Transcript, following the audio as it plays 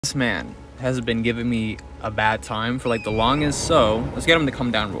This man has been giving me a bad time for like the longest, so let's get him to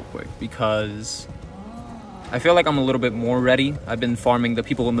come down real quick because I feel like I'm a little bit more ready. I've been farming the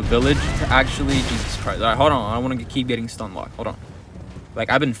people in the village to actually... Jesus Christ. All right, hold on. I want to keep getting stun locked. Hold on.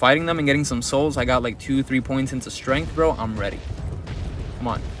 Like, I've been fighting them and getting some souls. I got like 2-3 points into strength, bro. I'm ready. Come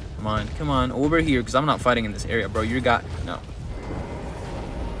on. Come on. Come on. Over here, because I'm not fighting in this area, bro. You got... No.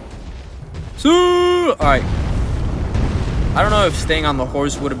 So, all right. I don't know if staying on the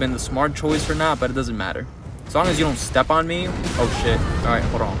horse would have been the smart choice or not, but it doesn't matter. As long as you don't step on me. Oh, shit. All right,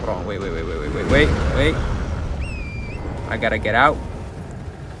 hold on, hold on. Wait. I gotta get out.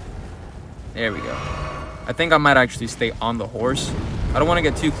 There we go. I think I might actually stay on the horse. I don't want to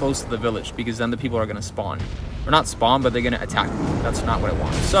get too close to the village because then the people are going to spawn. Or not spawn, but they're going to attack me. That's not what I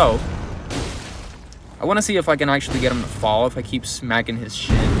want. So, I want to see if I can actually get him to fall if I keep smacking his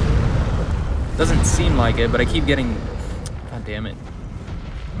shin. Doesn't seem like it, but I keep getting... God damn it.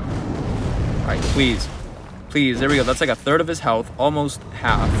 Alright, please. Please, there we go. That's like a third of his health. Almost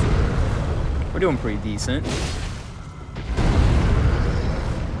half. We're doing pretty decent.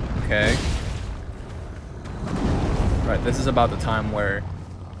 Okay. Alright, this is about the time where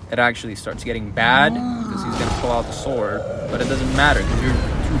it actually starts getting bad because he's going to pull out the sword. But it doesn't matter because you're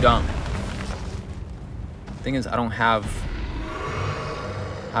too dumb. The thing is, I don't have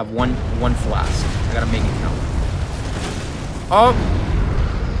one flask. I gotta make it count. Oh!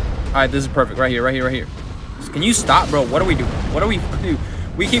 Alright, this is perfect. Right here. Can you stop, bro? What are we doing? What are we doing?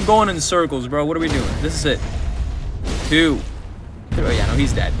 We keep going in circles, bro. What are we doing? This is it. 2. Oh, yeah, no,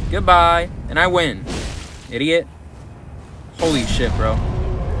 he's dead. Goodbye. And I win. Idiot. Holy shit, bro.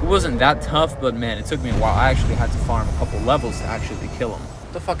 It wasn't that tough, but man, it took me a while. I actually had to farm a couple levels to actually kill him.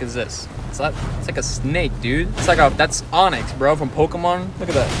 What the fuck is this? It's like a snake, dude. It's like that's Onyx, bro, from Pokemon. Look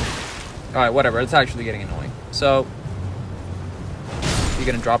at that. Alright, whatever. It's actually getting annoying. So, you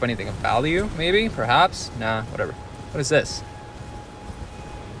gonna drop anything of value? Maybe? Perhaps? Nah, whatever. What is this?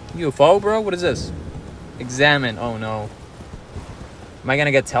 UFO, bro? What is this? Examine. Oh, no. Am I gonna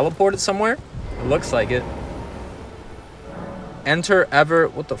get teleported somewhere? It looks like it. Enter ever...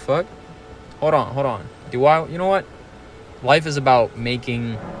 What the fuck? Hold on. Do I... You know what? Life is about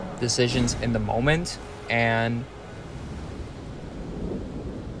making decisions in the moment, and...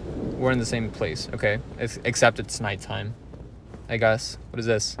 We're in the same place, okay? Except it's nighttime, I guess. What is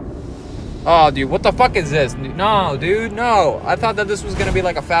this? Oh, dude, what the fuck is this? No, dude, no. I thought that this was gonna be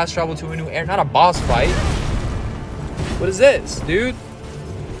like a fast travel to a new area, not a boss fight. What is this, dude?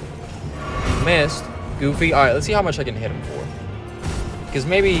 Missed. Goofy. All right, let's see how much I can hit him for. Because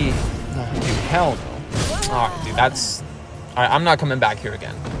maybe... Oh, dude, hell no. All right, dude, that's... All right, I'm not coming back here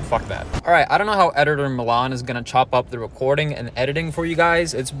again. Fuck that. All right, I don't know how editor Milan is gonna chop up the recording and editing for you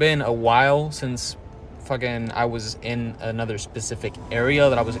guys. It's been a while since fucking I was in another specific area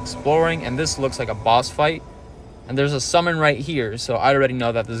that I was exploring, and this looks like a boss fight. And there's a summon right here, so I already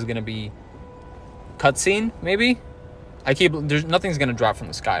know that this is gonna be cutscene, maybe? There's nothing's gonna drop from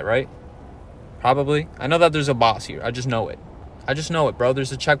the sky, right? Probably. I know that there's a boss here. I just know it. Bro.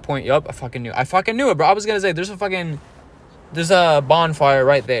 There's a checkpoint. Yup, I fucking knew it, bro. I was gonna say there's a bonfire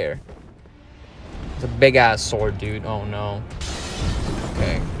right there. It's a big ass sword, dude. Oh no.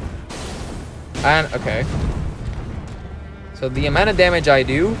 Okay. And okay. So the amount of damage I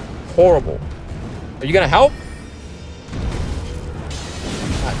do, horrible. Are you gonna help?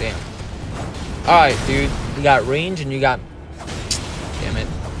 God damn. Alright, dude. You got range and you got... Damn it.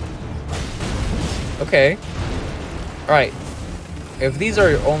 Okay. Alright. If these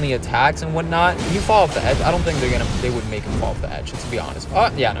are only attacks and whatnot, you fall off the edge. I don't think they would make him fall off the edge, to be honest.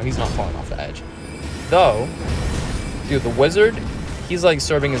 Oh, yeah, no, he's not falling off the edge. Though, dude, the wizard, he's like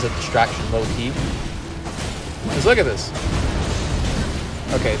serving as a distraction, low key. Because look at this.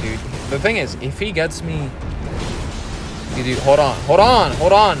 Okay, dude. The thing is, if he gets me... Dude, hold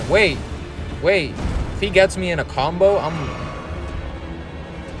on. Wait. If he gets me in a combo, I'm...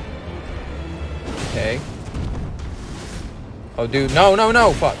 Okay. Oh, dude,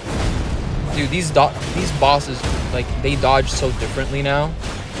 no, fuck. Dude, these bosses, like, they dodge so differently now.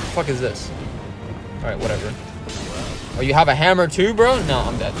 What the fuck is this? Alright, whatever. Oh, you have a hammer too, bro? No,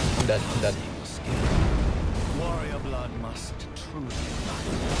 I'm dead.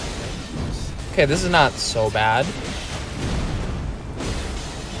 Okay, this is not so bad.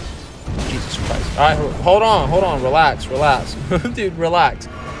 Jesus Christ. Alright, hold on, relax. Dude, relax.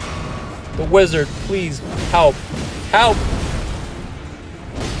 The wizard, please, help.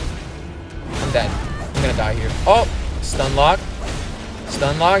 I'm dead. I'm gonna die here. Oh, stun lock,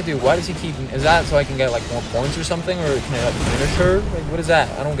 dude. Why does he keep? Is that so I can get like more points or something, or can I like finish her? Like, what is that?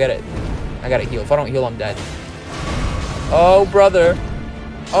 I don't get it. I gotta heal. If I don't heal, I'm dead. Oh, brother.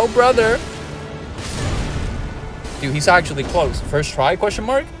 Oh, brother. Dude, he's actually close. First try, question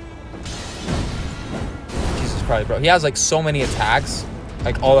mark? Jesus Christ, bro. He has, like, so many attacks,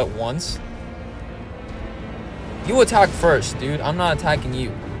 like, all at once. You attack first, dude. I'm not attacking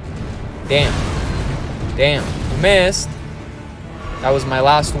you. Damn. Damn. You missed. That was my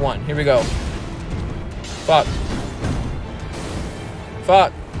last one. Here we go. Fuck.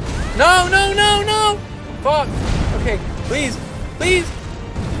 Fuck. No, no, no, no. Fuck. Okay, please. Please.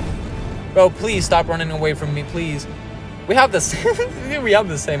 Bro, please stop running away from me, please. We have the same, we have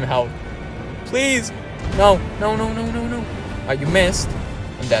the same health. Please. No, no, no, no, no, no. Alright, you missed.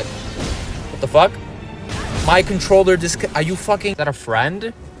 I'm dead. What the fuck? My controller just... Are you fucking... Is that a friend?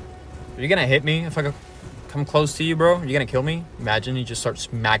 Are you gonna hit me if I come close to you, bro? Are you gonna kill me? Imagine you just start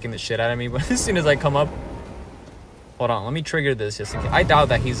smacking the shit out of me but as soon as I come up. Hold on, let me trigger this just in case. I doubt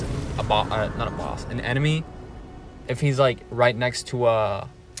that he's a boss... not a boss. An enemy. If he's, like, right next to a...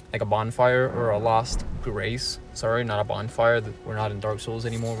 like a bonfire or a lost grace. Sorry, not a bonfire. We're not in Dark Souls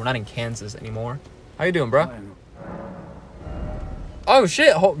anymore. We're not in Kansas anymore. How you doing, bro? Oh,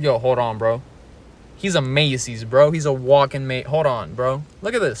 shit. Yo, hold on, bro. He's a Macy's, bro. He's a walking mate. Hold on, bro.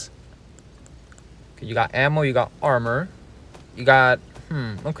 Look at this. Okay, you got ammo. You got armor. You got...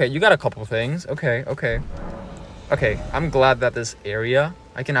 Okay, you got a couple things. Okay, okay. Okay, I'm glad that this area,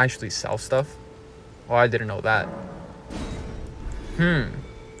 I can actually sell stuff. Oh, I didn't know that.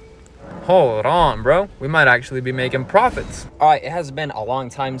 Hold on, bro. We might actually be making profits. All right, it has been a long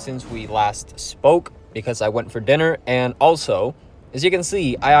time since we last spoke because I went for dinner. And also, as you can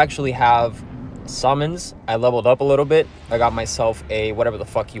see, I actually have summons. I leveled up a little bit. I got myself a whatever the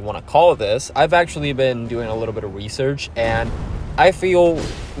fuck you want to call this. I've actually been doing a little bit of research and I feel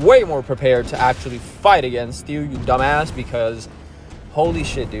way more prepared to actually fight against you, you dumbass, because holy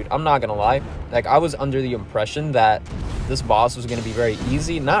shit, dude, I'm not gonna lie. Like, I was under the impression that this boss was gonna be very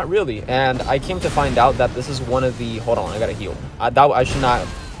easy. Not really. And I came to find out that this is one of the... Hold on, I gotta heal. I should not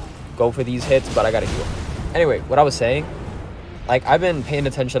go for these hits, but I gotta heal. Anyway, what I was saying, like, I've been paying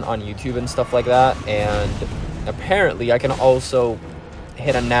attention on YouTube and stuff like that, and apparently I can also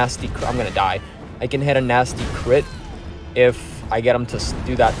hit a nasty... I'm gonna die. I can hit a nasty crit if I get them to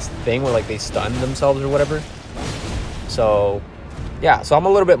do that thing where, like, they stun themselves or whatever. So... yeah, so I'm a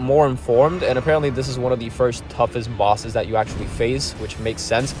little bit more informed, and apparently this is one of the first toughest bosses that you actually face, which makes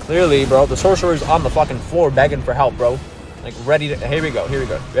sense. Clearly, bro, the sorcerer's on the fucking floor begging for help, bro. Like, ready to... Here we go, here we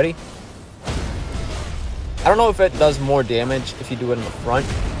go. Ready? I don't know if it does more damage if you do it in the front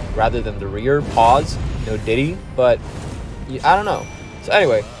rather than the rear. Pause. No diddy, but I don't know. So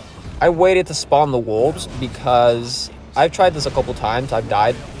anyway, I waited to spawn the wolves because I've tried this a couple times. I've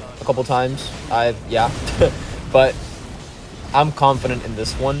died a couple times. Yeah. But... I'm confident in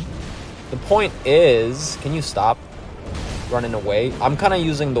this one. The point is, can you stop running away? I'm kind of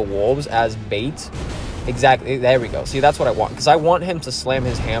using the wolves as bait. Exactly. There we go. See, that's what I want. Because I want him to slam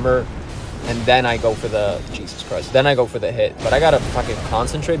his hammer, and then I go for the... Jesus Christ. Then I go for the hit. But I gotta fucking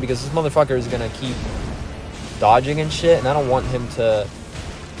concentrate, because this motherfucker is gonna keep dodging and shit, and I don't want him to...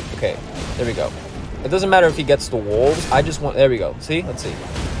 Okay, there we go. It doesn't matter if he gets the wolves. I just want... There we go. See? Let's see.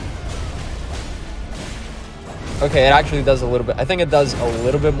 Okay, it actually does a little bit. I think it does a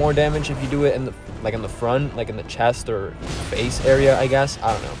little bit more damage if you do it in the, like, in the front, like in the chest or face area, I guess.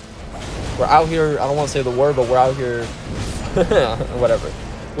 I don't know. We're out here. I don't want to say the word, but we're out here. Whatever.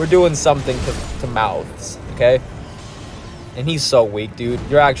 We're doing something to mouths, okay? And he's so weak, dude.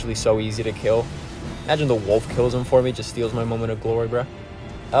 You're actually so easy to kill. Imagine the wolf kills him for me, just steals my moment of glory, bro.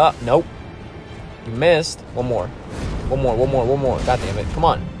 Nope. You missed. One more. One more, one more, one more. God damn it. Come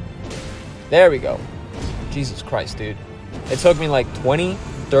on. There we go. Jesus Christ, dude. It took me like 20,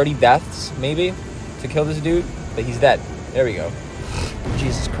 30 deaths, maybe, to kill this dude, but he's dead. There we go.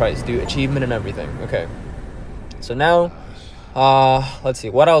 Jesus Christ, dude. Achievement and everything. Okay. So now, let's see.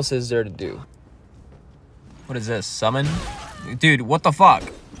 What else is there to do? What is this? Summon? Dude, what the fuck?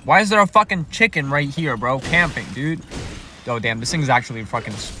 Why is there a fucking chicken right here, bro? Camping, dude. Oh, damn. This thing is actually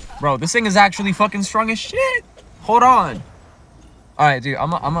fucking... Bro, this thing is actually fucking strong as shit. Hold on. Alright, dude, I'm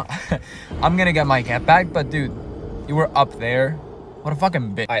gonna get my cat back, but dude, you were up there. What a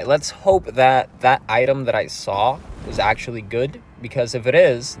fucking bitch. Alright, let's hope that that item that I saw was actually good, because if it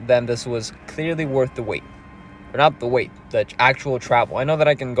is, then this was clearly worth the wait. Or not the wait, the actual travel. I know that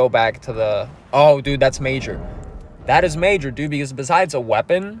I can go back to the... Oh, dude, that's major. That is major, dude, because besides a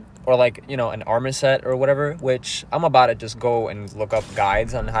weapon, or like, you know, an armor set or whatever, which I'm about to just go and look up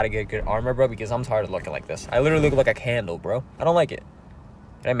guides on how to get good armor, bro, because I'm tired of looking like this. I literally look like a candle, bro. I don't like it.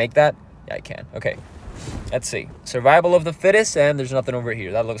 Can I make that? Yeah, I can. Okay. Let's see. Survival of the fittest, and there's nothing over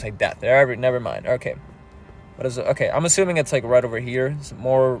here. That looks like death. Never mind. Okay. What is it? Okay, I'm assuming it's like right over here. It's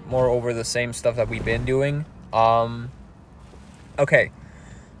more over the same stuff that we've been doing. Okay.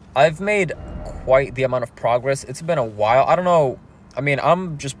 I've made quite the amount of progress. It's been a while. I don't know. I mean,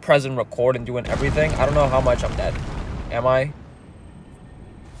 I'm just present, record, and doing everything. I don't know how much I'm dead. Am I?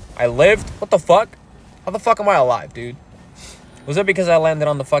 I lived? What the fuck? How the fuck am I alive, dude? Was it because I landed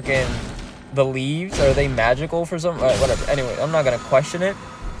on the fucking... the leaves? Are they magical for some... whatever. Anyway, I'm not gonna question it.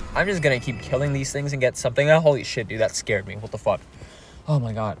 I'm just gonna keep killing these things and get something. Oh, holy shit, dude. That scared me. What the fuck? Oh,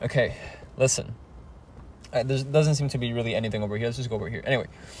 my God. Okay. Listen. There doesn't seem to be really anything over here. Let's just go over here. Anyway.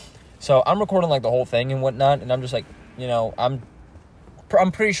 So, I'm recording, like, the whole thing and whatnot. And I'm just like, you know, I'm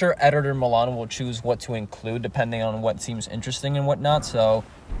pretty sure editor Milan will choose what to include depending on what seems interesting and whatnot. So,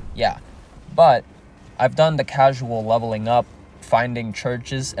 yeah. But I've done the casual leveling up, finding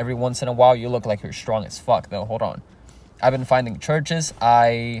churches every once in a while. You look like you're strong as fuck, though. Hold on. I've been finding churches.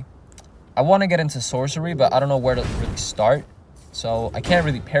 I want to get into sorcery, but I don't know where to really start. So, I can't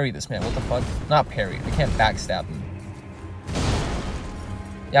really parry this man. What the fuck? Not parry. I can't backstab him.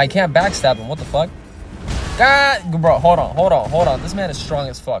 Yeah, I can't backstab him. What the fuck? God, bro, hold on. This man is strong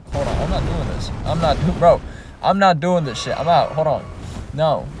as fuck. Hold on, I'm not doing this. I'm not doing this shit. I'm out. Hold on.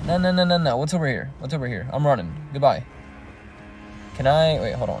 No. What's over here? I'm running. Goodbye. Can I...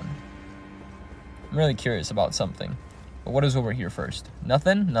 Wait, hold on. I'm really curious about something. But what is over here first?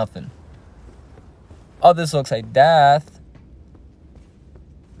 Nothing? Nothing. Oh, this looks like death.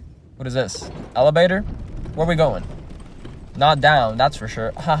 What is this? Elevator? Where are we going? Not down, that's for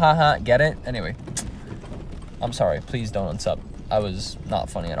sure. Ha ha ha. Get it? Anyway. I'm sorry, please don't unsub. I was not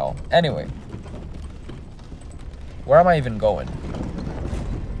funny at all. Anyway. Where am I even going?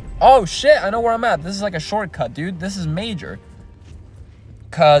 Oh, shit, I know where I'm at. This is like a shortcut, dude. This is major.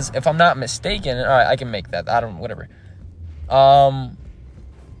 Because if I'm not mistaken... Alright, I can make that. I don't... Whatever. I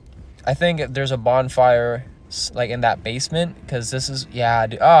think there's a bonfire, like, in that basement. Because this is... Yeah,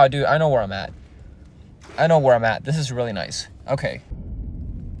 dude. Oh, dude, I know where I'm at. This is really nice. Okay.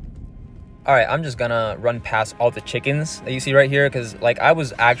 Alright, I'm just gonna run past all the chickens that you see right here, because, like, I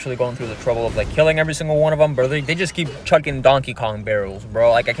was actually going through the trouble of, like, killing every single one of them, but they just keep chucking Donkey Kong barrels,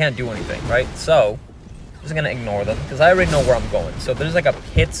 bro. Like, I can't do anything, right? So, I'm just gonna ignore them, because I already know where I'm going. So, there's, like, a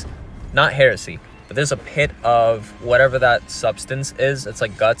pit, not heresy, but there's a pit of whatever that substance is. It's,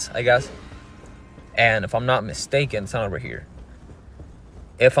 like, guts, I guess. And if I'm not mistaken, it's not over here.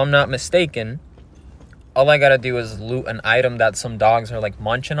 If I'm not mistaken... all I gotta do is loot an item that some dogs are, like,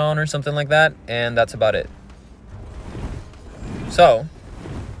 munching on or something like that. And that's about it. So.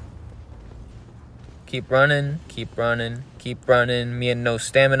 Keep running. Me and no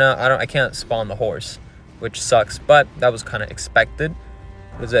stamina. I can't spawn the horse. Which sucks. But that was kind of expected.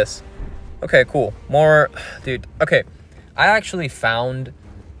 What is this? Okay, cool. More. Dude. Okay. I actually found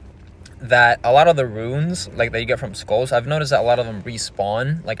that a lot of the runes, like, that you get from skulls, I've noticed that a lot of them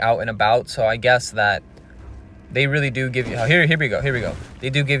respawn, like, out and about. So I guess that they really do give you... Oh, here we go. They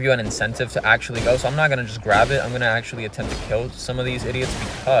do give you an incentive to actually go. So I'm not going to just grab it. I'm going to actually attempt to kill some of these idiots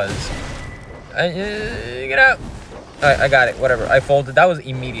because... get out. Alright, I got it. Whatever. I folded. That was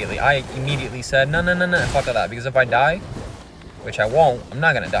immediately. I immediately said, no. Fuck all that. Because if I die, which I won't, I'm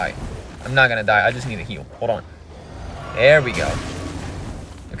not going to die. I just need to heal. Hold on. There we go.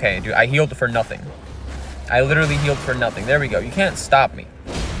 Okay, dude. I healed for nothing. I literally healed for nothing. There we go. You can't stop me.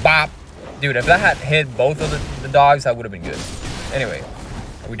 Bop. Dude, if that had hit both of the dogs, that would have been good. Anyway,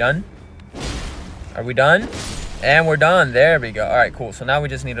 are we done? And we're done. There we go. All right, cool. So now we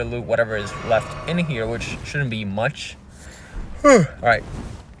just need to loot whatever is left in here, which shouldn't be much. All right.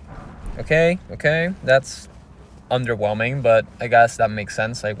 Okay. That's underwhelming, but I guess that makes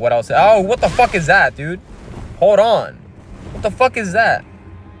sense. Like, what else? Oh, what the fuck is that, dude? Hold on. What the fuck is that?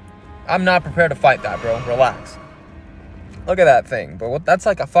 I'm not prepared to fight that, bro. Relax. Look at that thing, bro. That's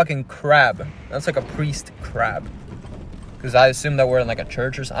like a fucking crab. That's like a priest crab. Because I assume that we're in like a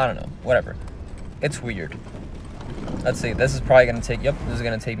church or something. I don't know. Whatever. It's weird. Let's see. This is probably going to take... Yep, this is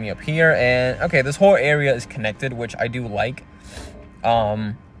going to take me up here. And, okay, this whole area is connected, which I do like.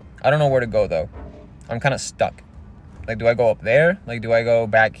 I don't know where to go, though. I'm kind of stuck. Like, do I go up there? Like, do I go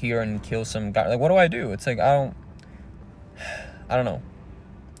back here and kill some guy? Like, what do I do? It's like, I don't know.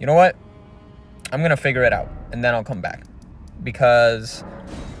 You know what? I'm going to figure it out. And then I'll come back. Because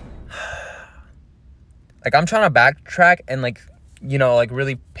like I'm trying to backtrack and like, you know, like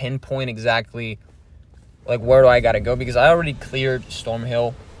really pinpoint exactly like where do I gotta go, because I already cleared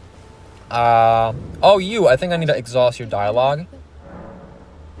Stormhill. I think I need to exhaust your dialogue,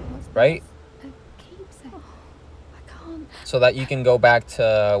 right? So that you can go back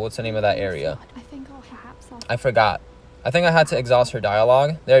to what's the name of that area? I forgot. I think I had to exhaust her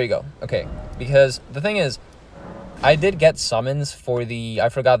dialogue. There you go. Okay, because the thing is, I did get summons for the, I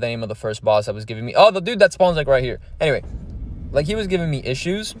forgot the name of the first boss that was giving me, oh, the dude that spawns like right here. Anyway, like he was giving me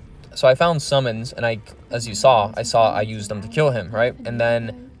issues, so I found summons, and as you saw, I used them to kill him, right? And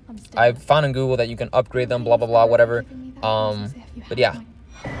then I found in Google that you can upgrade them, blah, blah, blah, whatever. But yeah,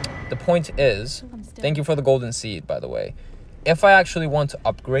 the point is, thank you for the golden seed, by the way. If I actually want to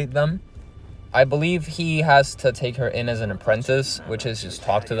upgrade them, I believe he has to take her in as an apprentice, which is just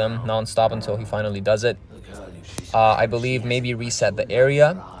talk to them nonstop until he finally does it. I believe maybe reset the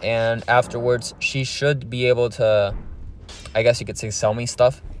area, and afterwards she should be able to, I guess you could say, sell me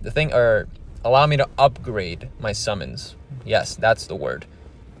stuff. Or allow me to upgrade my summons. Yes, that's the word.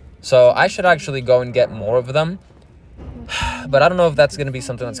 So I should actually go and get more of them. But I don't know if that's going to be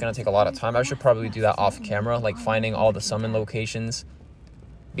something that's going to take a lot of time. I should probably do that off camera, like finding all the summon locations.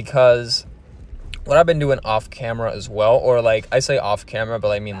 Because what I've been doing off camera as well, or like I say off camera, but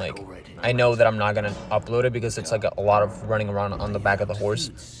I mean like I know that I'm not going to upload it because it's like a lot of running around on the back of the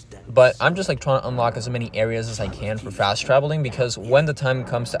horse. But I'm just like trying to unlock as many areas as I can for fast traveling, because when the time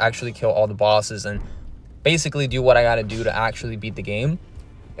comes to actually kill all the bosses and basically do what I got to do to actually beat the game,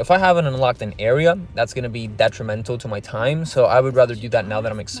 if I haven't unlocked an area, that's going to be detrimental to my time. So I would rather do that now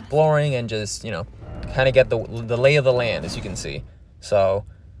that I'm exploring and just, you know, kind of get the lay of the land, as you can see. So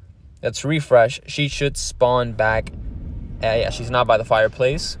let's refresh. She should spawn back. Yeah, she's not by the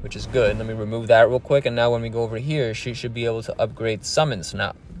fireplace, which is good. Let me remove that real quick. And now when we go over here, she should be able to upgrade summons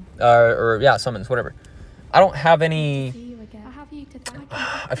now. Yeah, summons, whatever. I don't have any.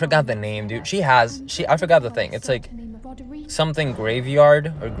 I forgot the name, dude. I forgot the thing. It's like something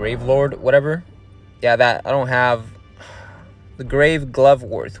graveyard or grave lord, whatever. Yeah, that. I don't have the grave glove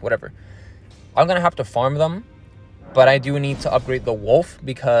worth, whatever. I'm gonna have to farm them, but I do need to upgrade the wolf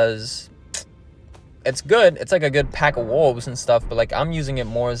because it's good. It's like a good pack of wolves and stuff, but like I'm using it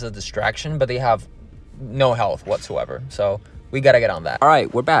more as a distraction, but they have no health whatsoever. So we gotta get on that. All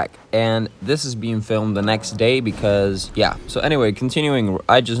right, we're back, and this is being filmed the next day because, yeah. So anyway, continuing,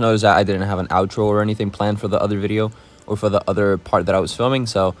 I just noticed that I didn't have an outro or anything planned for the other video or for the other part that I was filming,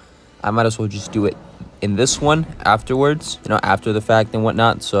 so I might as well just do it in this one afterwards, you know, after the fact and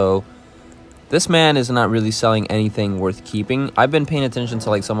whatnot. So this man is not really selling anything worth keeping. I've been paying attention to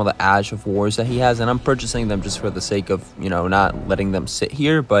like some of the Ash of Wars that he has, and I'm purchasing them just for the sake of, you know, not letting them sit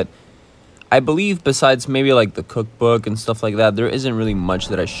here. But I believe besides maybe like the cookbook and stuff like that, there isn't really much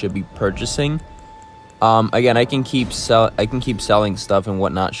that I should be purchasing. Again, I can keep selling stuff and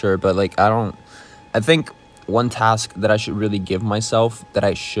whatnot, sure, but like I think one task that I should really give myself, that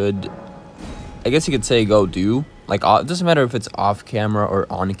I should, I guess you could say, go do, like it doesn't matter if it's off camera or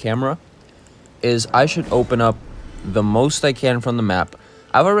on camera, is I should open up the most I can from the map.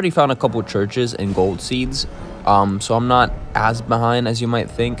 I've already found a couple churches and gold seeds, so I'm not as behind as you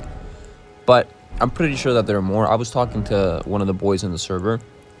might think. But I'm pretty sure that there are more. I was talking to one of the boys in the server,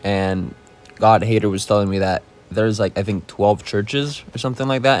 and God Hater was telling me that there's like, I think 12 churches or something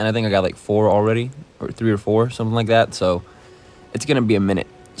like that, and I think I got like 4 already, or 3 or 4, something like that. So it's gonna be a minute.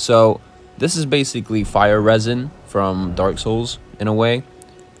 So this is basically fire resin from Dark Souls in a way.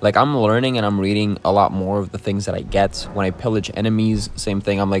 Like I'm learning and I'm reading a lot more of the things that I get when I pillage enemies. Same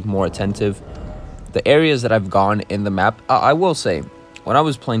thing, I'm like more attentive. The areas that I've gone in the map, I will say, when I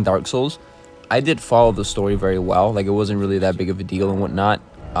was playing Dark Souls, I did follow the story very well. Like, it wasn't really that big of a deal and whatnot.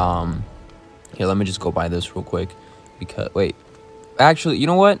 Here, let me just go buy this real quick. Because, wait. Actually, you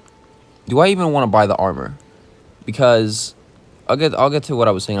know what? Do I even want to buy the armor? Because I'll get to what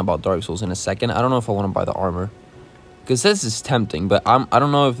I was saying about Dark Souls in a second. I don't know if I want to buy the armor. Because this is tempting, but I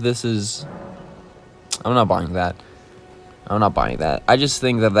don't know if this is... I'm not buying that. I'm not buying that. I just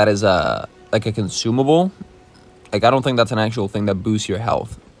think that is like a consumable. Like, I don't think that's an actual thing that boosts your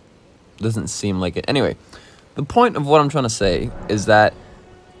health. Doesn't seem like it. Anyway, the point of what I'm trying to say is that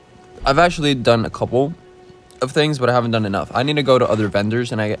I've actually done a couple of things, but I haven't done enough. I need to go to other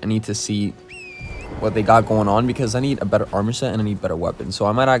vendors, and I need to see what they got going on, because I need a better armor set and I need better weapons. So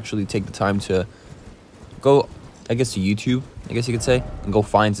I might actually take the time to go, I guess, to YouTube, I guess you could say, and go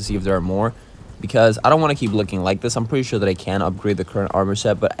find to see if there are more, because I don't want to keep looking like this. I'm pretty sure that I can upgrade the current armor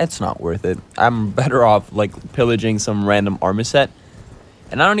set, but it's not worth it. I'm better off like pillaging some random armor set,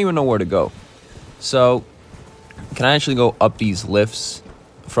 and I don't even know where to go. So can I actually go up these lifts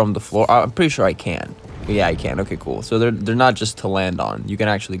from the floor? I'm pretty sure I can. Yeah, I can. Okay, cool. So they're not just to land on. You can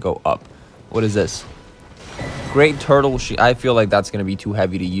actually go up. What is this? Great turtle. I feel like that's gonna be too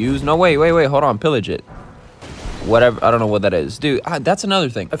heavy to use. No, wait. Hold on. Pillage it. Whatever. I don't know what that is, dude. That's another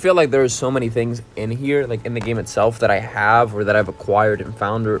thing. I feel like there's so many things in here, like in the game itself, that I have or that I've acquired and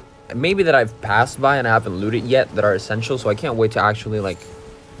found, or maybe that I've passed by and I haven't looted yet, that are essential. So I can't wait to actually like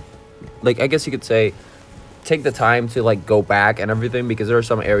I guess you could say, take the time to like go back and everything, because there are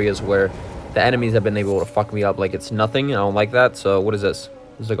some areas where the enemies have been able to fuck me up like it's nothing. I don't like that. So what is this?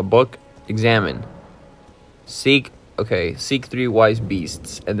 It's like a book. Examine. Seek. Okay, seek 3 wise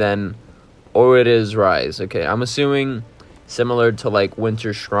beasts, and then or it is rise. Okay, I'm assuming similar to like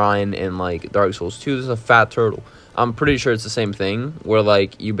Winter Shrine in like Dark Souls 2. There's a fat turtle. I'm pretty sure it's the same thing, where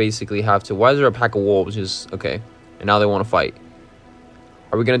like you basically have to. Why is there a pack of wolves? Just okay, and now they want to fight.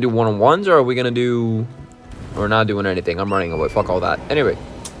 Are we gonna do one-on-ones, or are we gonna do? We're not doing anything. I'm running away. Fuck all that. Anyway,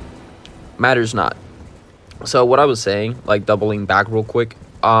 matters not. So what I was saying, like doubling back real quick.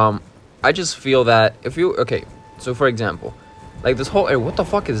 I just feel that if you okay. So for example, like this whole. Hey, what the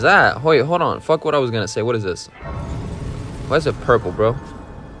fuck is that? Wait, hold on. Fuck what I was gonna say. What is this? Why is it purple, bro?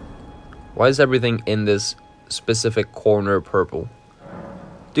 Why is everything in this specific corner purple?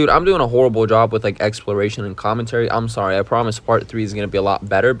 Dude, I'm doing a horrible job with like exploration and commentary. I'm sorry. I promise part 3 is gonna be a lot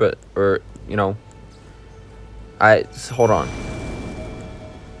better, but you know, hold on.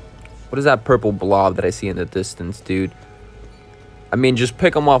 What is that purple blob that I see in the distance, dude? I mean, just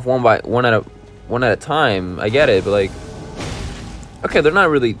pick them off one at a time. I get it, but like, okay, they're not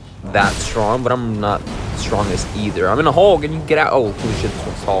really that strong, but I'm not strongest either. I'm in a hole. Can you get out? Oh, holy shit, this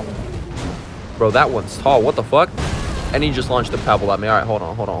one's tall. Bro, that one's tall. What the fuck? And he just launched a pebble at me. All right, hold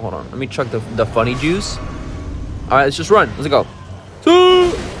on. Let me chuck the funny juice. All right, let's just run. Let's go.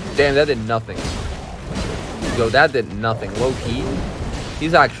 Damn, that did nothing. Yo, that did nothing. Low key,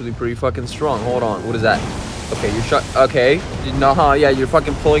 he's actually pretty fucking strong. Hold on. What is that? Okay, you're shut. Okay. No, yeah, you're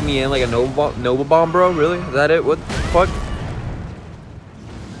fucking pulling me in like a Nova Bomb, bro. Really? Is that it? What the fuck?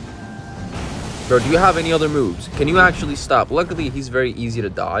 Bro, do you have any other moves? Can you actually stop? Luckily, he's very easy to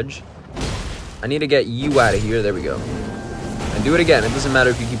dodge. I need to get you out of here. There we go. And do it again. It doesn't matter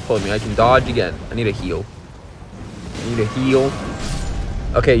if you keep pulling me. I can dodge again. I need a heal.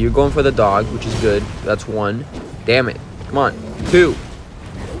 Okay, you're going for the dog, which is good. That's 1. Damn it. Come on. 2.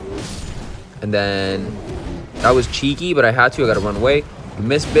 And then that was cheeky, but I had to. I gotta run away. You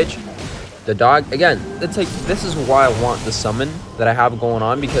missed, bitch. The dog again. It's like, this is why I want the summon that I have going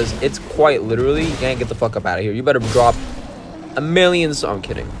on, because it's quite literally, you can't get the fuck up out of here. You better drop a million. I'm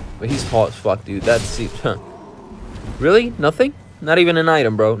kidding, but he's tall as fuck, dude. That's really nothing. Not even an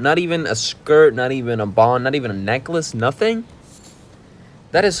item, bro. Not even a skirt. Not even a bond. Not even a necklace. Nothing.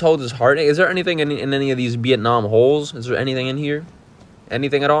 That is so disheartening. Is there anything in any of these Vietnam holes? Is there anything in here?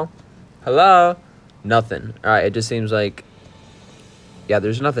 Anything at all? Hello? Nothing. All right. It just seems like, yeah,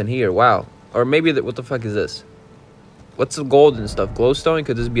 there's nothing here. Wow. Or maybe what the fuck is this? What's the golden stuff? Glowstone?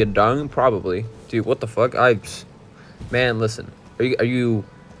 Could this be a dung? Probably. Dude, what the fuck? Man, listen. Are you?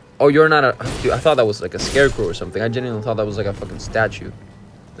 Oh, you're not a. Dude, I thought that was like a scarecrow or something. I genuinely thought that was like a fucking statue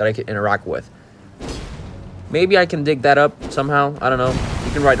that I could interact with. Maybe I can dig that up somehow. I don't know.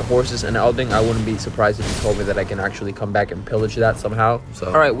 You can ride horses in Elden. I wouldn't be surprised if you told me that I can actually come back and pillage that somehow. So,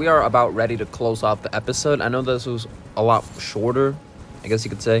 all right, we are about ready to close off the episode. I know this was a lot shorter, I guess you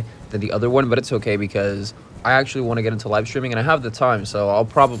could say, than the other one, but it's okay because I actually want to get into live streaming and I have the time. So I'll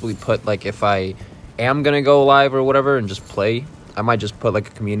probably put, like, if I am gonna go live or whatever and just play, I might just put like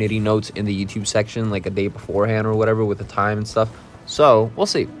a community notes in the YouTube section like a day beforehand or whatever with the time and stuff. So we'll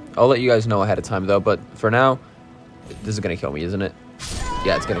see. I'll let you guys know ahead of time though, but for now, this is gonna kill me, isn't it?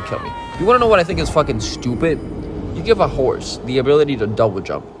 Yeah, it's gonna kill me. You wanna know what I think is fucking stupid? You give a horse the ability to double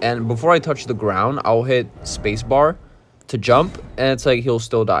jump, and before I touch the ground, I'll hit spacebar to jump, and it's like he'll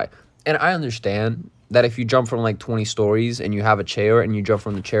still die. And I understand that if you jump from like 20 stories and you have a chair and you jump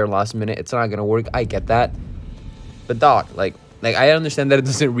from the chair last minute, it's not gonna work. I get that. But dog, like I understand that it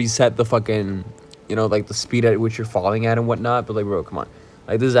doesn't reset the fucking, you know, like the speed at which you're falling at and whatnot, but like, bro, come on.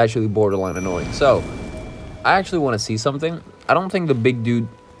 Like, this is actually borderline annoying. So, I actually want to see something. I don't think the big dude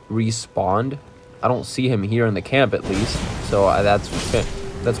respawned. I don't see him here in the camp, at least. So,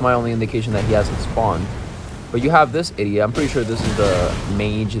 that's my only indication that he hasn't spawned. But you have this idiot. I'm pretty sure this is the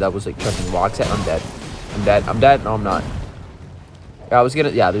mage that was, like, chucking rocks at. I'm dead. I'm dead. I'm dead. No, I'm not.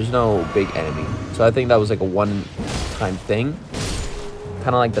 Yeah, there's no big enemy. So, I think that was, like, a one-time thing.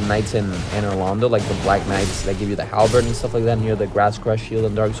 Kind of like the knights in Anor Londo, like the black knights that give you the halberd and stuff like that near the grass crush shield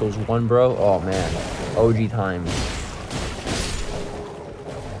in Dark Souls 1, bro. Oh, man. OG times.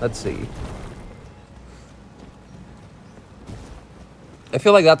 Let's see. I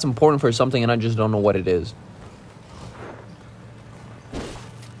feel like that's important for something, and I just don't know what it is.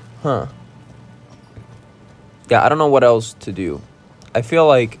 Huh. Yeah, I don't know what else to do. I feel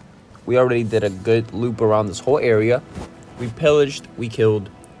like we already did a good loop around this whole area. We pillaged, we killed,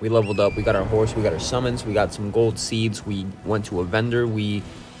 we leveled up, we got our horse, we got our summons, we got some gold seeds, we went to a vendor, we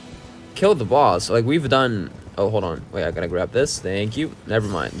killed the boss. Like, we've done Oh, hold on. Wait, I gotta grab this. Thank you. Never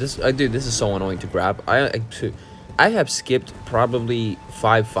mind. Dude, this is so annoying to grab. I have skipped probably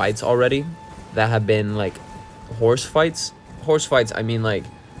 5 fights already that have been like horse fights. Horse fights, I mean like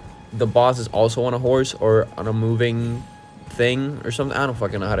the boss is also on a horse or on a moving thing or something. I don't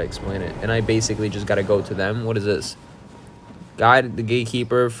fucking know how to explain it. And I basically just gotta go to them. What is this? Guide the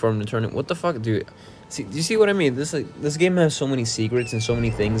gatekeeper from the tournament. What the fuck, dude? See, do you see what I mean? This game has so many secrets and so many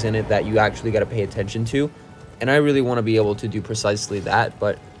things in it that you actually gotta pay attention to. And I really want to be able to do precisely that,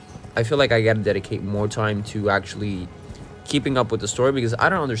 but I feel like I gotta dedicate more time to actually keeping up with the story because I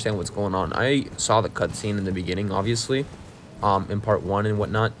don't understand what's going on. I saw the cutscene in the beginning, obviously, in part 1 and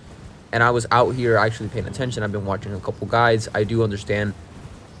whatnot, and I was out here actually paying attention. I've been watching a couple guides. I do understand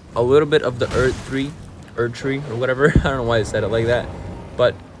a little bit of the Earth tree or whatever. I don't know why I said it like that,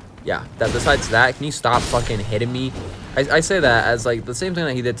 but yeah. Besides that, can you stop fucking hitting me? I say that as like the same thing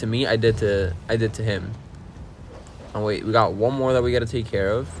that he did to me, I did to him. Oh wait, we got one more that we gotta take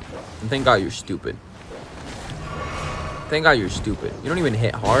care of. And thank God you're stupid. Thank God you're stupid. You don't even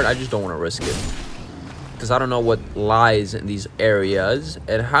hit hard. I just don't want to risk it. Because I don't know what lies in these areas.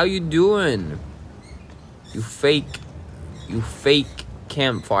 And how you doing? You fake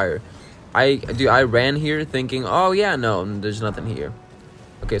campfire. I ran here thinking, oh yeah, no, there's nothing here.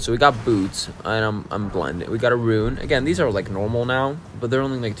 Okay, so we got boots, and I'm blinded. We got a rune. Again, these are like normal now, but they're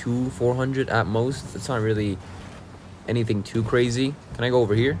only like 400 at most. It's not really anything too crazy. Can I go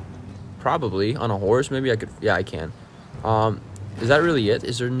over here? Probably on a horse. Maybe I could. Yeah, I can. Is that really it?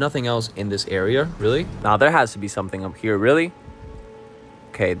 Is there nothing else in this area? Really? Now there has to be something up here. Really?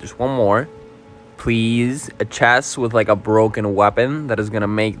 Okay, there's one more. Please, a chest with like a broken weapon that is gonna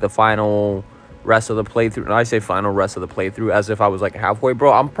make the final rest of the playthrough. And I say final rest of the playthrough as if I was like halfway,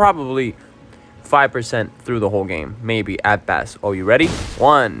 bro. I'm probably 5% through the whole game, maybe at best. Oh, you ready?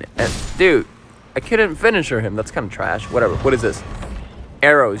 1. And dude, I couldn't finisher him. That's kind of trash. Whatever. What is this?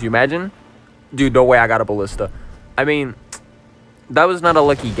 Arrows. You imagine? Dude, no way I got a ballista. I mean, that was not a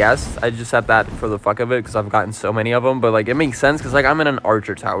lucky guess. I just said that for the fuck of it because I've gotten so many of them. But like, it makes sense because like I'm in an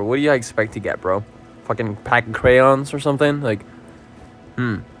archer tower. What do you expect to get, bro? Fucking pack of crayons or something? Like,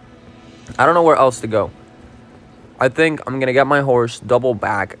 I don't know where else to go. I think I'm gonna get my horse, double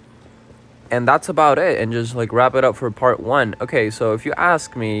back, and that's about it, and just like wrap it up for part 1. Okay, so if you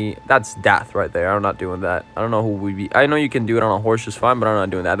ask me, that's death right there. I'm not doing that. I don't know who would be. I know you can do it on a horse just fine, but I'm not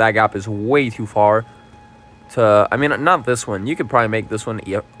doing that. That gap is way too far to, I mean, not this one. You could probably make this one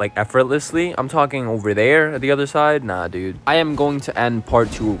like effortlessly. I'm talking over there at the other side. Nah, dude. I am going to end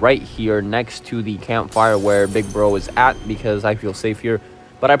part 2 right here next to the campfire where Big Bro is at because I feel safe here.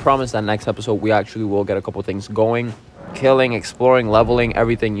 But I promise that next episode, we actually will get a couple things going. Killing, exploring, leveling,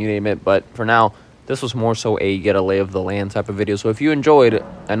 everything, you name it. But for now, this was more so a get a lay of the land type of video. So if you enjoyed,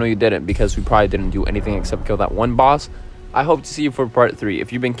 I know you didn't because we probably didn't do anything except kill that one boss. I hope to see you for part 3.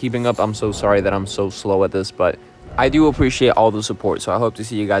 If you've been keeping up, I'm so sorry that I'm so slow at this. But I do appreciate all the support. So I hope to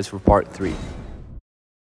see you guys for part 3.